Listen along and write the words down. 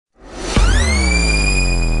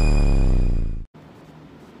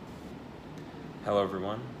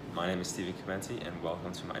name is Stephen Comenti and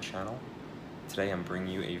welcome to my channel. Today I'm bringing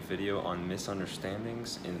you a video on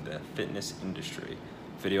misunderstandings in the fitness industry.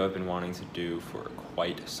 A video I've been wanting to do for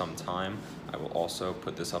quite some time. I will also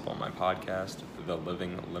put this up on my podcast, the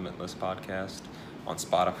Living Limitless podcast, on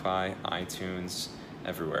Spotify, iTunes,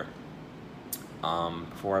 everywhere.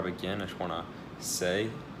 Before I begin, I just want to say,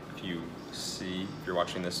 if you're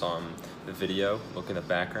watching this on the video, look in the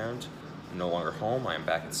background. I'm no longer home. I am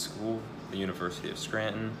back at school, the University of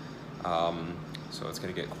Scranton. So it's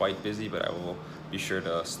going to get quite busy, but I will be sure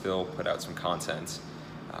to still put out some content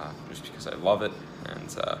just because I love it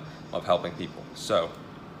and love helping people. So,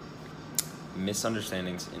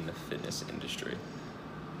 misunderstandings in the fitness industry.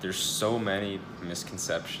 There's so many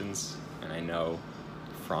misconceptions, and I know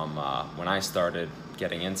from when I started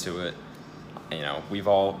getting into it, we've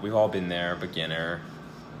all been there, beginner.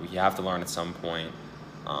 We have to learn at some point.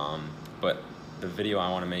 But the video I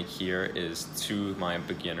want to make here is to my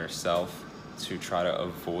beginner self to try to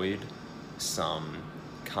avoid some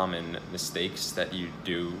common mistakes that you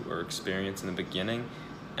do or experience in the beginning.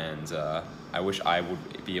 And I wish I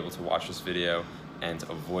would be able to watch this video and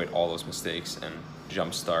avoid all those mistakes and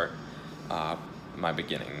jumpstart my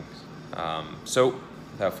beginnings. So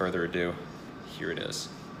without further ado, here it is.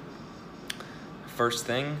 First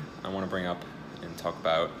thing I want to bring up and talk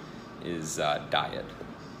about is diet.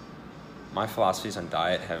 My philosophies on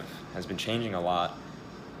diet has been changing a lot.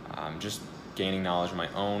 I'm just gaining knowledge of my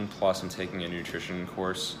own, plus I'm taking a nutrition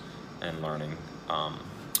course and learning a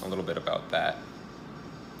little bit about that.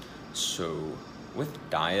 So with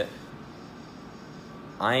diet,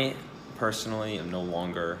 I personally am no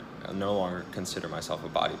longer consider myself a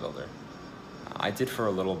bodybuilder. I did for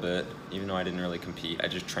a little bit, even though I didn't really compete. I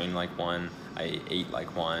just trained like one, I ate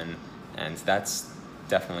like one, and that's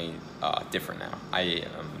definitely different now. I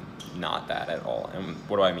am not that at all. And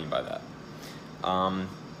what do I mean by that?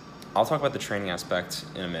 I'll talk about the training aspect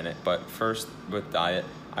in a minute, but first with diet,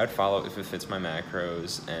 I would follow if it fits my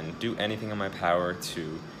macros and do anything in my power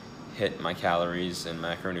to hit my calories and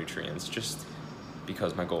macronutrients just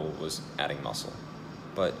because my goal was adding muscle.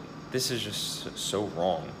 But this is just so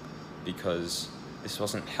wrong because this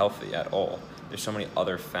wasn't healthy at all. There's so many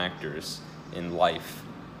other factors in life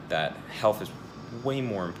that health is way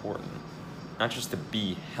more important. Not just to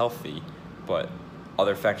be healthy, but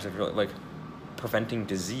other factors like preventing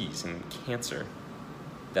disease and cancer.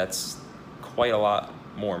 That's quite a lot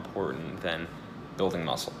more important than building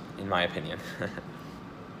muscle, in my opinion.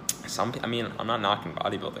 I'm not knocking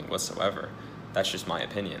bodybuilding whatsoever. That's just my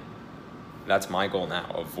opinion. That's my goal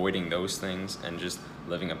now, avoiding those things and just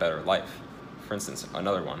living a better life. For instance,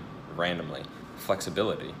 another one, randomly,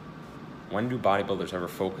 flexibility. When do bodybuilders ever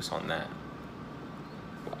focus on that?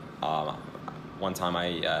 One time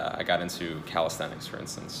I got into calisthenics, for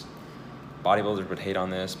instance. Bodybuilders would hate on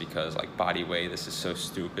this because like body weight, this is so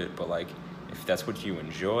stupid, but like if that's what you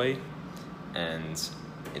enjoy, and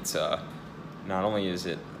it's not only is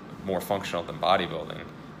it more functional than bodybuilding,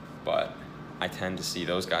 but I tend to see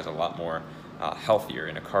those guys a lot more healthier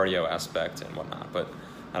in a cardio aspect and whatnot. But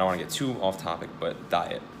I don't want to get too off topic, but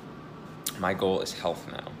diet. My goal is health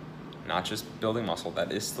now. Not just building muscle,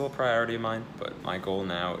 that is still a priority of mine, but my goal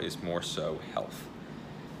now is more so health.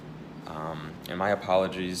 And my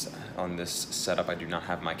apologies on this setup, I do not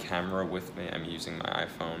have my camera with me, I'm using my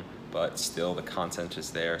iPhone, but still the content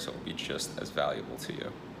is there, so it will be just as valuable to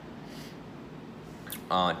you.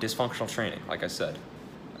 Dysfunctional training, like I said.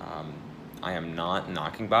 I am not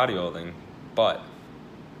knocking bodybuilding, but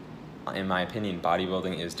in my opinion,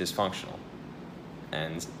 bodybuilding is dysfunctional.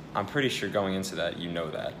 And I'm pretty sure going into that, you know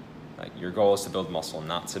that. Like, your goal is to build muscle,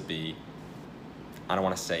 not to be, I don't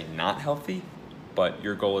want to say not healthy, but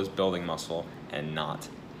your goal is building muscle and not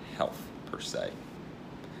health per se.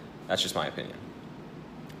 That's just my opinion.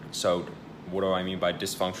 So what do I mean by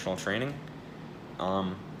dysfunctional training?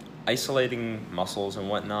 Isolating muscles and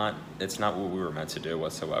whatnot, it's not what we were meant to do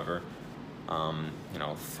whatsoever.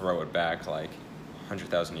 Throw it back like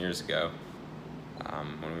 100,000 years ago,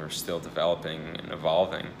 when we were still developing and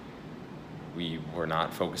evolving. We were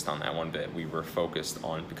not focused on that one bit. We were focused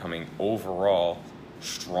on becoming overall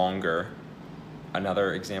stronger.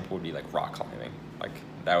 Another example would be like rock climbing. Like,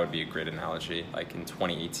 that would be a great analogy. Like in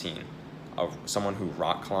 2018, of someone who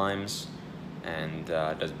rock climbs and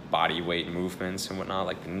does body weight movements and whatnot,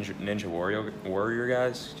 like the Ninja Warrior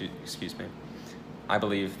guys, excuse me. I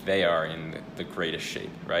believe they are in the greatest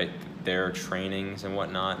shape, right? Their trainings and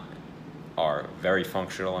whatnot are very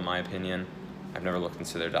functional in my opinion. I've never looked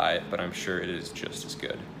into their diet, but I'm sure it is just as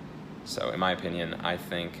good. So in my opinion, I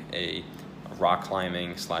think a rock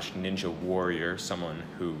climbing / ninja warrior, someone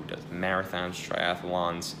who does marathons,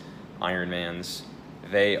 triathlons, Ironmans,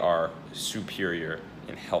 they are superior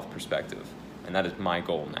in health perspective. And that is my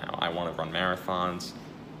goal now. I want to run marathons.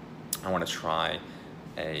 I want to try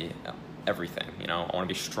everything, you know. I want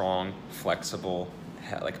to be strong, flexible,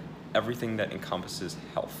 like everything that encompasses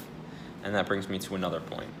health. And that brings me to another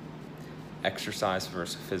point: exercise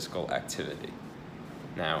versus physical activity.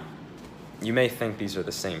 Now, you may think these are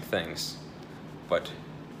the same things, but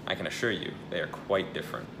I can assure you they are quite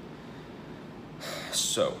different.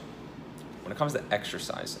 So, when it comes to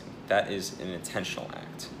exercising, that is an intentional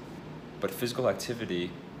act. But physical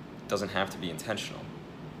activity doesn't have to be intentional.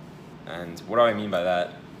 And what do I mean by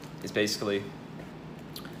that is basically,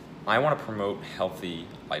 I want to promote healthy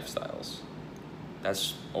lifestyles.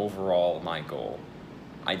 That's overall my goal.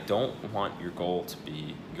 I don't want your goal to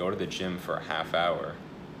be go to the gym for a half hour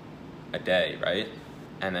a day, right?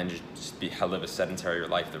 And then just live a sedentary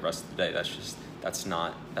life the rest of the day. That's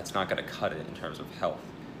not gonna cut it in terms of health.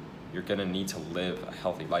 You're gonna need to live a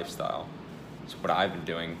healthy lifestyle. So what I've been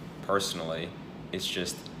doing personally is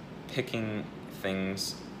just picking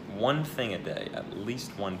things, one thing a day, at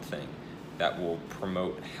least one thing that will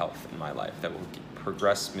promote health in my life, that will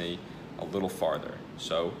progress me a little farther.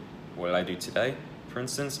 So what did I do today? For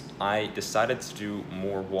instance, I decided to do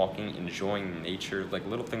more walking, enjoying nature, like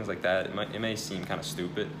little things like that. It may seem kind of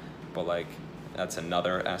stupid, but like that's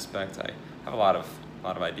another aspect. I have a lot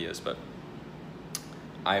of ideas, but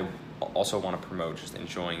I also want to promote just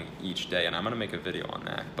enjoying each day, and I'm gonna make a video on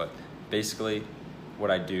that. But basically, what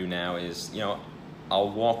I do now is, you know, I'll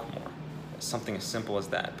walk more. Something as simple as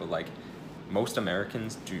that. But like most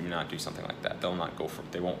Americans do not do something like that. They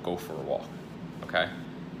won't go for a walk. Okay.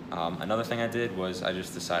 Another thing I did was I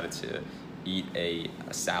just decided to eat a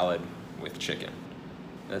salad with chicken.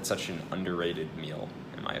 That's such an underrated meal,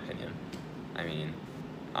 in my opinion. I mean,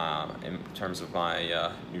 in terms of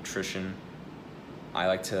my nutrition, I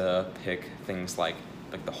like to pick things like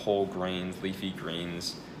the whole grains, leafy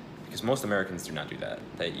greens, because most Americans do not do that.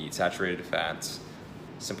 They eat saturated fats,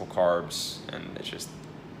 simple carbs, and it's just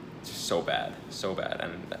so bad, so bad.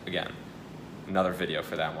 And again, another video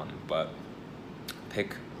for that one, but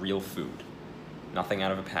pick real food. Nothing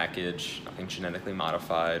out of a package, nothing genetically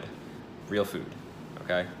modified, real food,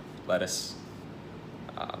 okay? Lettuce,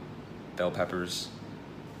 bell peppers,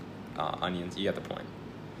 onions, you get the point.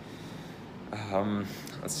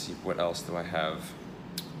 Let's see, what else do I have?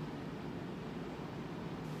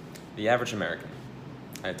 The average American,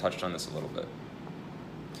 I touched on this a little bit.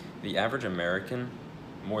 The average American,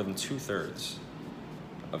 more than 2/3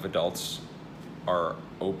 of adults are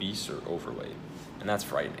obese or overweight. And that's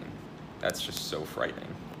frightening. That's just so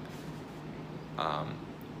frightening.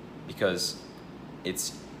 Because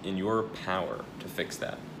it's in your power to fix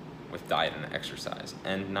that with diet and exercise.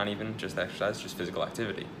 And not even just exercise, just physical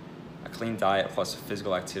activity. A clean diet plus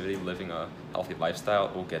physical activity, living a healthy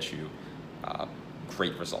lifestyle will get you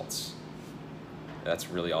great results. That's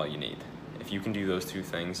really all you need. If you can do those two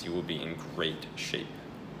things, you will be in great shape.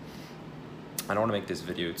 I don't want to make this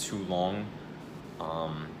video too long,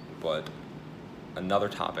 but another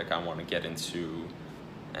topic I want to get into,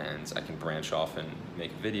 and I can branch off and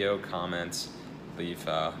make a video, comments, leave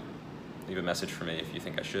a message for me if you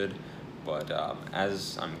think I should. But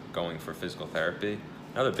as I'm going for physical therapy,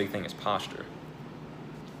 another big thing is posture.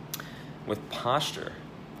 With posture,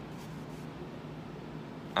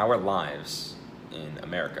 our lives in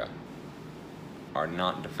America are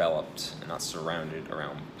not developed and not surrounded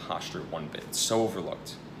around posture one bit. It's so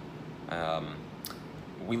overlooked.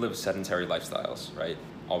 We live sedentary lifestyles, right?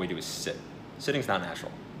 All we do is sit. Sitting's not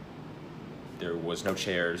natural. There was no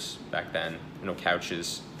chairs back then, no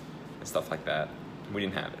couches and stuff like that. We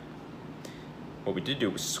didn't have it. What we did do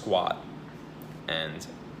was squat. And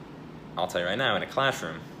I'll tell you right now, in a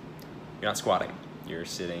classroom, you're not squatting. You're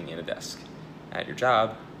sitting in a desk. At your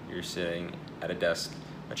job, you're sitting at a desk,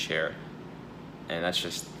 a chair, and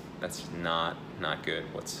that's not good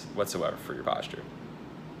whatsoever for your posture.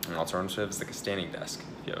 An alternative is like a standing desk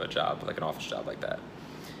if you have a job, like an office job like that.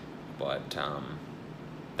 But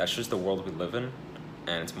that's just the world we live in,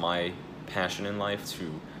 and it's my passion in life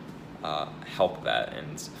to help that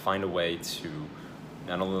and find a way to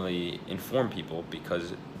not only inform people,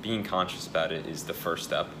 because being conscious about it is the first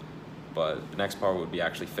step, but the next part would be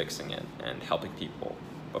actually fixing it and helping people.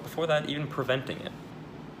 But before that, even preventing it.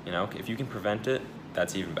 You know, if you can prevent it,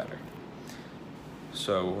 that's even better.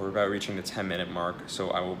 So we're about reaching the 10-minute mark, so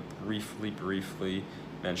I will briefly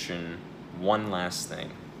mention one last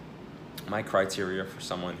thing. My criteria for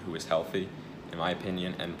someone who is healthy, in my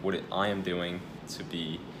opinion, and what I am doing to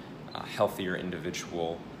be a healthier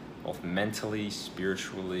individual, both mentally,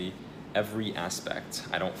 spiritually, every aspect.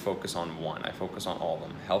 I don't focus on one, I focus on all of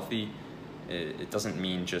them. Healthy It doesn't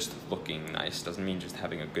mean just looking nice, doesn't mean just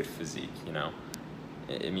having a good physique, you know?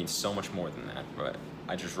 It means so much more than that, but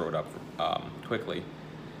I just wrote up quickly.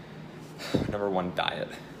 Number one, diet.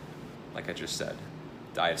 Like I just said,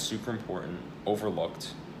 diet's super important,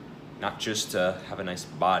 overlooked, not just to have a nice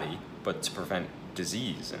body, but to prevent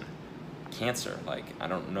disease and cancer. Like, I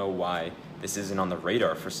don't know why this isn't on the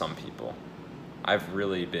radar for some people. I've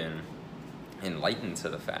really been enlightened to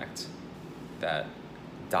the fact that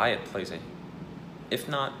diet plays if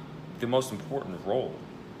not the most important role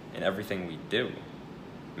in everything we do,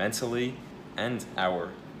 mentally and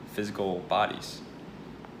our physical bodies.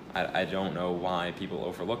 I don't know why people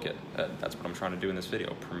overlook it. That's what I'm trying to do in this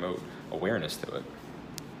video, promote awareness to it.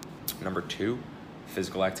 Number two,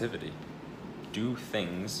 physical activity. Do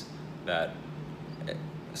things that,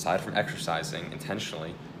 aside from exercising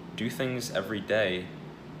intentionally, do things every day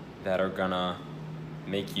that are gonna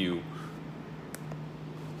make you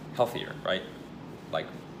healthier, right? Like,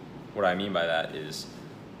 what I mean by that is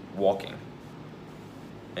walking.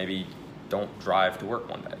 Maybe don't drive to work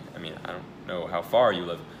one day. I mean, I don't know how far you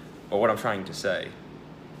live, but what I'm trying to say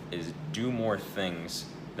is do more things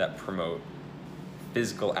that promote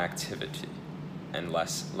physical activity and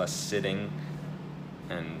less sitting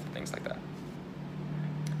and things like that.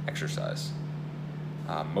 Exercise.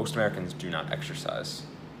 Most Americans do not exercise.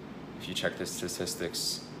 If you check the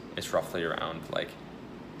statistics, it's roughly around like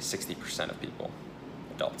 60% of people,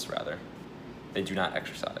 adults rather, they do not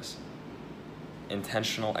exercise.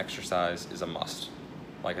 Intentional exercise is a must.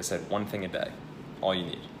 Like I said, one thing a day, all you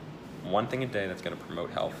need. One thing a day that's gonna promote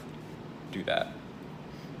health, do that.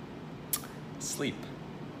 Sleep.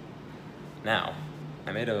 Now,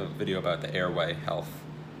 I made a video about the airway health,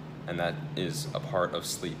 and that is a part of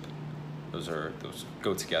sleep. Those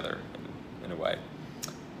go together in a way.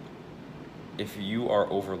 If you are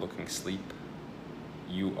overlooking sleep,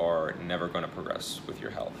 you are never going to progress with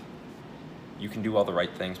your health. You can do all the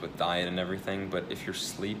right things with diet and everything, but if your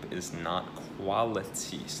sleep is not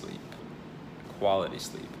quality sleep,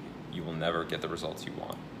 you will never get the results you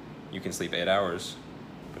want. You can sleep 8 hours,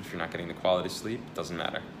 but if you're not getting the quality sleep, it doesn't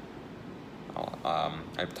matter.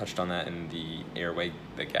 I touched on that in the Airway,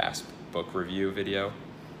 the Gasp book review video.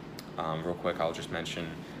 Real quick, I'll just mention,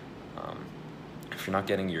 if you're not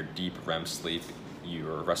getting your deep REM sleep,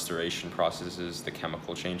 your restoration processes, the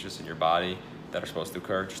chemical changes in your body that are supposed to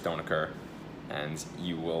occur just don't occur. And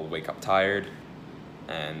you will wake up tired,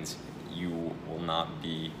 and you will not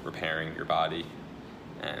be repairing your body,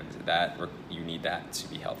 and you need that to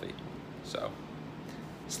be healthy. So,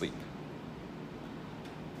 sleep.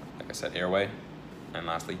 Like I said, airway, and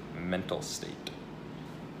lastly, mental state.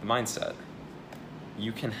 The mindset.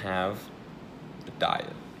 You can have the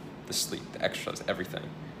diet, the sleep, the exercise, everything.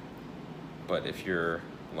 But if you're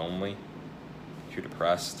lonely, if you're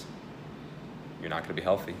depressed, you're not going to be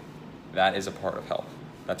healthy. That is a part of health.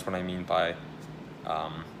 That's what I mean by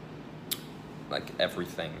like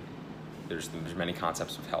everything. There's many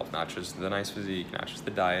concepts of health, not just the nice physique, not just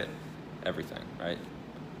the diet, everything, right?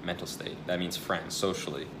 Mental state. That means friends,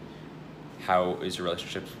 socially. How is your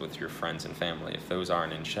relationships with your friends and family? If those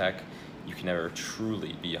aren't in check, you can never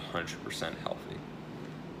truly be 100% healthy.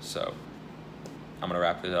 So, I'm gonna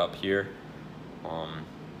wrap it up here.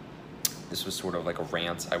 This was sort of like a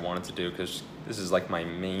rant I wanted to do because this is like my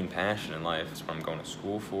main passion in life. It's what I'm going to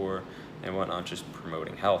school for and whatnot, just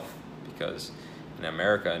promoting health. Because in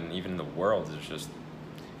America and even in the world, it's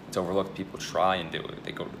overlooked. People try and do it.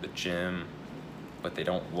 They go to the gym, but they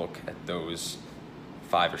don't look at those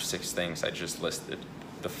 5 or 6 things I just listed.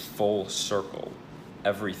 The full circle,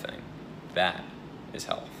 everything, that is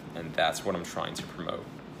health. And that's what I'm trying to promote.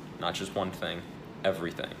 Not just one thing,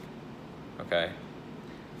 everything, okay?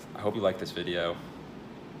 I hope you like this video.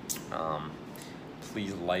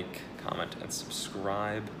 Please like, comment, and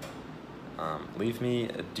subscribe. Leave me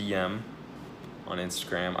a DM on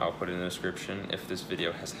Instagram. I'll put it in the description if this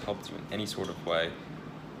video has helped you in any sort of way.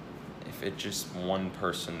 If it's just one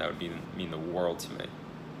person, that would mean the world to me.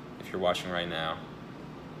 If you're watching right now,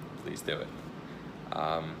 please do it.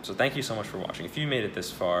 So thank you so much for watching. If you made it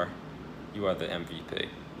this far, you are the MVP.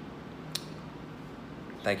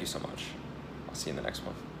 Thank you so much. I'll see you in the next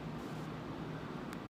one.